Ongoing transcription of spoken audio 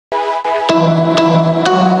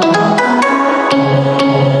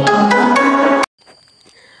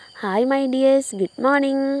Hi my dears, good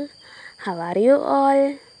morning. How are you all?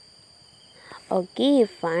 Okay,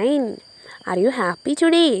 fine. Are you happy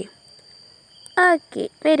today? Okay,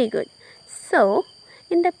 very good. So,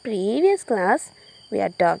 in the previous class, we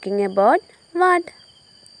are talking about what?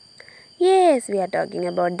 Yes, we are talking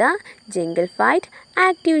about the jungle fight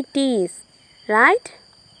activities, right?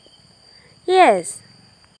 Yes.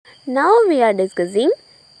 Now we are discussing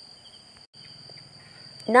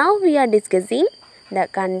the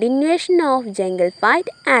continuation of jungle fight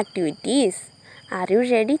activities. Are you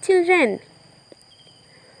ready, children?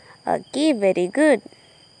 Okay, very good.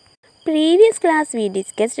 Previous class we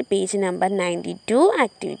discussed page number 92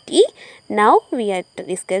 activity. Now we are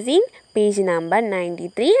discussing page number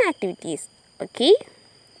 93 activities. Okay?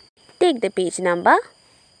 Take the page number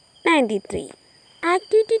 93.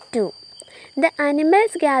 Activity 2. The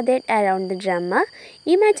animals gathered around the drummer.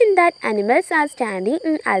 Imagine that animals are standing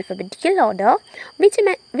in alphabetical order. Which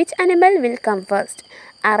animal will come first?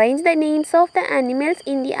 Arrange the names of the animals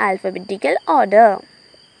in the alphabetical order.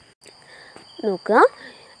 നോക്കുക,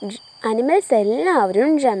 animals എല്ലാവരും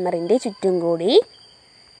ഡ്രമ്മറിൻ്റെ ചുറ്റും കൂടി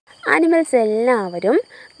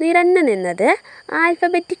നിരന്ന് നിന്നത്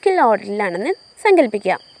alphabetical ഓർഡറിലാണെന്ന്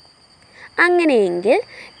സങ്കല്പിക്കുക. അങ്ങനെയെങ്കിൽ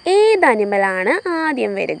ഏത് അനിമലാണ്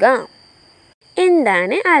ആദ്യം വരിക?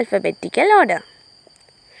 എന്താണ് alphabetical order?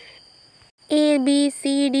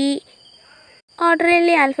 ABCD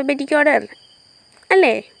ഓർഡറല്ലേ alphabetic order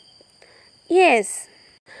അല്ലേ? Yes.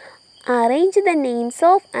 Arrange the names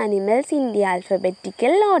of animals in the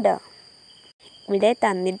alphabetical order. ഇവിടെ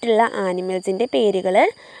തന്നിട്ടുള്ള ആനിമൽസിൻ്റെ പേരുകൾ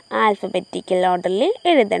ആൽഫബറ്റിക്കൽ ഓർഡറിൽ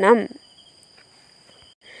എഴുതണം.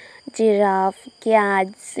 Giraffe,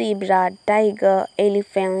 cat, zebra, tiger,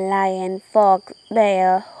 elephant, lion, Fox,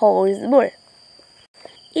 bear, horse, bull.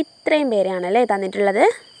 ഇത്രയും പേരാണല്ലേ തന്നിട്ടുള്ളത്.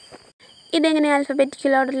 ഇതെങ്ങനെ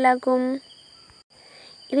ആൽഫബറ്റിക്കൽ ഓർഡറിലാക്കും?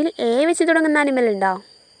 ഇതിൽ A വെച്ച് തുടങ്ങുന്ന ആനിമൽ ഉണ്ടോ?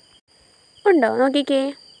 നോക്കിക്കേ.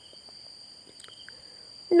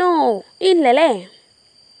 നോ, ഇല്ലല്ലേ.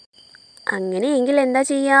 അങ്ങനെയെങ്കിൽ എന്താ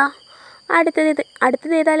ചെയ്യുക?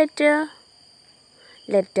 അടുത്തത് ഏതാ letter?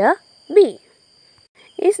 Letter B.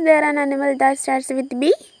 Is there an animal that starts with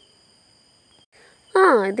B?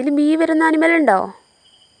 ഇതിൽ B വരുന്ന ആനിമൽ ഉണ്ടോ?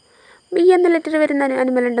 B എന്ന ലെറ്റർ വരുന്ന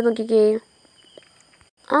ആനിമൽ ഉണ്ടോ നോക്കിക്കേ.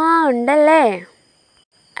 ഉണ്ടല്ലേ.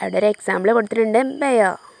 അവിടെ ഒരു എക്സാമ്പിൾ കൊടുത്തിട്ടുണ്ട്,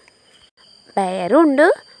 ബെയർ. ബെയറും ഉണ്ട്,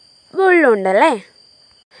 ബുള്ളും ഉണ്ടല്ലേ.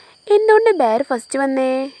 എന്തുകൊണ്ട് ബെയർ ഫസ്റ്റ്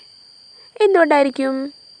വന്നേ? എന്തുകൊണ്ടായിരിക്കും?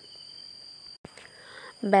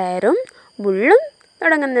 ബെയറും ബുള്ളും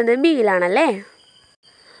തുടങ്ങുന്നത് ബിയിലാണല്ലേ.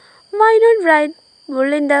 Why not right bull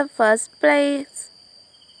in the first place?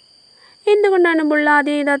 എന്തുകൊണ്ടാണ് ബുൾ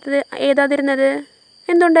ആദ്യം എഴുതാതിരുന്നത്?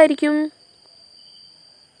 എന്തുകൊണ്ടായിരിക്കും?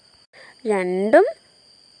 രണ്ടും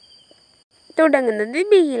തുടങ്ങുന്നത്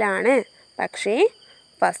ബിയിലാണ്, പക്ഷേ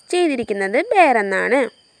ഫസ്റ്റ് ചെയ്തിരിക്കുന്നത് ബെയർ എന്നാണ്.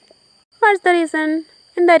 What's the reason?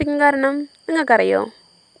 എന്തായിരിക്കും കാരണം? നിങ്ങൾക്കറിയോ?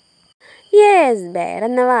 യെസ്, ബെയർ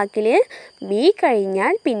എന്ന വാക്കിൽ ബി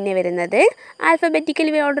കഴിഞ്ഞാൽ പിന്നെ വരുന്നത് ആൽഫബറ്റിക്കൽ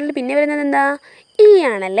ഓർഡറിൽ പിന്നെ വരുന്നത് എന്താ? ഇ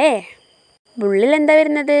ആണല്ലേ. ബുള്ളിൽ എന്താ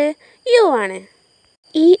വരുന്നത്? യു ആണ്.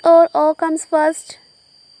 E or O comes first?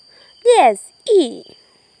 Yes, E.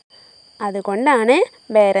 അതുകൊണ്ടാണ്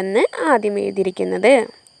ബെയർ എന്ന് ആദ്യം എഴുതിയിരിക്കുന്നത്.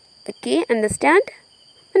 Okay, understand?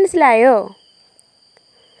 മനസ്സിലായോ?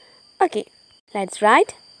 Okay, let's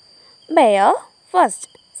right bear first,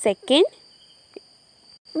 second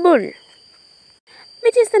bull.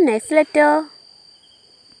 Which is the next letter?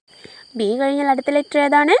 B കഴിഞ്ഞാൽ അടുത്ത ലെറ്റർ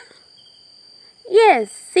ഏതാണ്?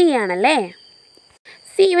 യെസ്, C ആണല്ലേ.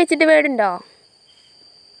 C വെച്ചിട്ട് വേർഡ് ഉണ്ടോ?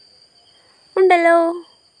 ഉണ്ടല്ലോ.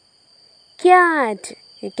 Cat.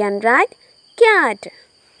 You can write cat.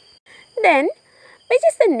 Then, which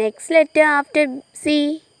is the next letter after C?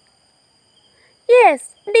 Yes,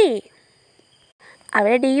 D.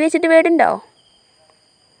 അവിടെ D വെച്ചിട്ട് word ഉണ്ടോ?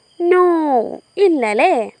 നോ,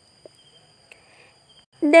 ഇല്ലല്ലേ.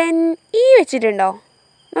 ദെൻ ഇ വെച്ചിട്ടുണ്ടോ?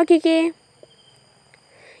 നോക്കിക്കേ.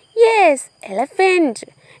 Yes, elephant.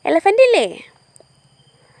 എലഫൻറ്റ് ഇല്ലേ?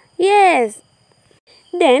 Yes.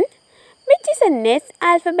 Then which is the next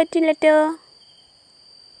alphabetic letter?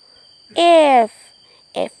 F.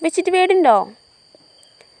 F വെച്ചിട്ട് word ഉണ്ടോ?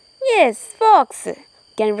 Yes, Fox.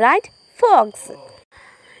 Can write Fox.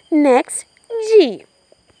 Next G.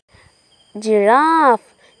 Giraffe.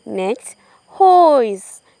 Next, horse.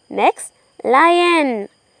 Next, lion.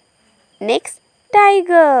 Next,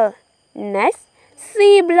 tiger. Next,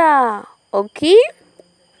 zebra. Okay?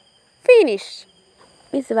 Finish.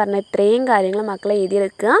 Miss പറഞ്ഞ ഇത്രയും കാര്യങ്ങൾ മക്കളെ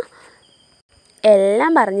എഴുതിയെടുക്കുക.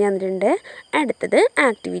 എല്ലാം പറഞ്ഞു തന്നിട്ടുണ്ട്. അടുത്തത്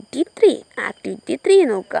ആക്ടിവിറ്റി 3. ആക്ടിവിറ്റി 3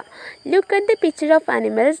 നോക്കുക. Look at the picture of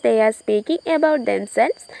animals. They are speaking about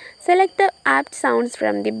themselves. Select the apt sounds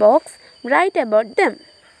from the box. Write about them.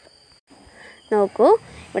 നോക്കൂ,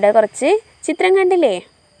 ഇവിടെ കുറച്ച് ചിത്രം കണ്ടില്ലേ?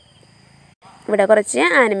 ഇവിടെ കുറച്ച്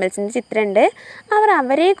ആനിമൽസിൻ്റെ ചിത്രമുണ്ട്. അവർ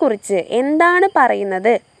അവരെക്കുറിച്ച് എന്താണ്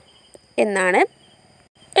പറയുന്നത് എന്നാണ്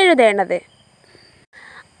എഴുതേണ്ടത്.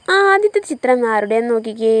 ആദ്യത്തെ ചിത്രം ആരുടെയെന്ന്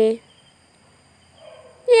നോക്കിക്കേ.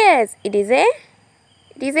 Yes, it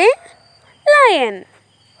is A lion.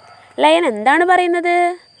 Lion എന്താണ് പറയുന്നത്?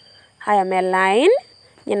 I am a lion.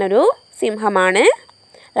 ഞാനൊരു സിംഹമാണ്.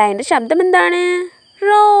 ലയൻ്റെ ശബ്ദം എന്താണ്?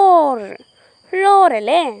 റോർ. റോർ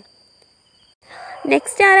അല്ലേ?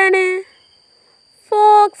 നെക്സ്റ്റ് ആരാണ്?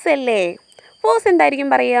 ഫോക്സ് അല്ലേ? ഫോക്സ് എന്തായിരിക്കും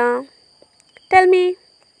പറയുക? Tell me.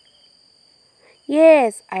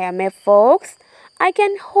 Yes, I am a Fox. I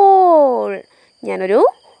can whole. ഞാനൊരു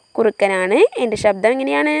കുറുക്കനാണ്. എൻ്റെ ശബ്ദം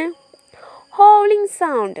എങ്ങനെയാണ്? ഹോളിംഗ്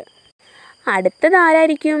സൗണ്ട്. അടുത്തത്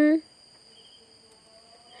ആരായിരിക്കും?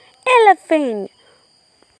 Elephant.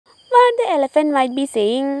 What the elephant might be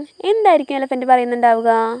saying. എന്തായിരിക്കും elephant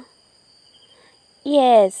പറയുന്നുണ്ടാവുക?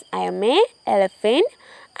 Yes, I am a elephant.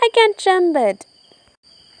 I can trumpet.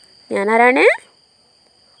 ഞാൻ ആരാണ്?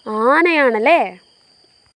 ആനയാണല്ലേ?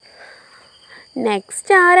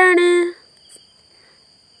 നെക്സ്റ്റ് ആരാണ്?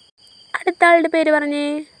 അടുത്ത ആളുടെ പേര് പറഞ്ഞേ.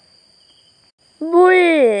 ബുൾ.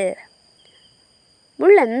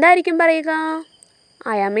 ബുൾ എന്തായിരിക്കും പറയുക?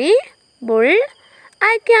 I am a bull.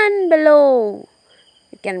 I can below.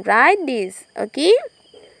 You can write this. Okay.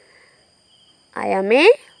 I am a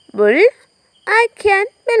bull. I can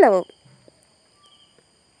below.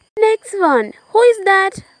 Next one. Who is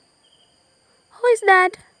that? Who is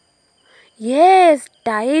that? Yes,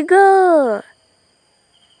 tiger.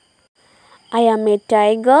 I am a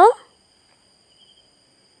tiger.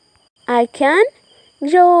 I can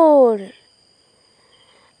roar.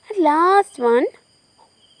 And last one.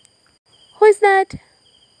 Who is that?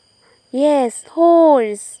 Yes,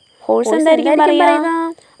 horse. Horse എന്തായിരിക്കും പറയുക?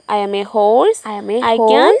 I am a horse.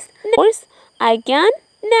 I can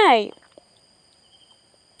neigh.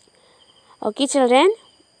 Okay, children,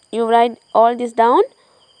 you write all this down.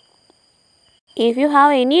 If you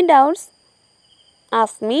have any doubts,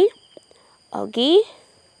 ask me. Okay,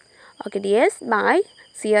 dears, bye.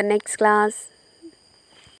 See you next class.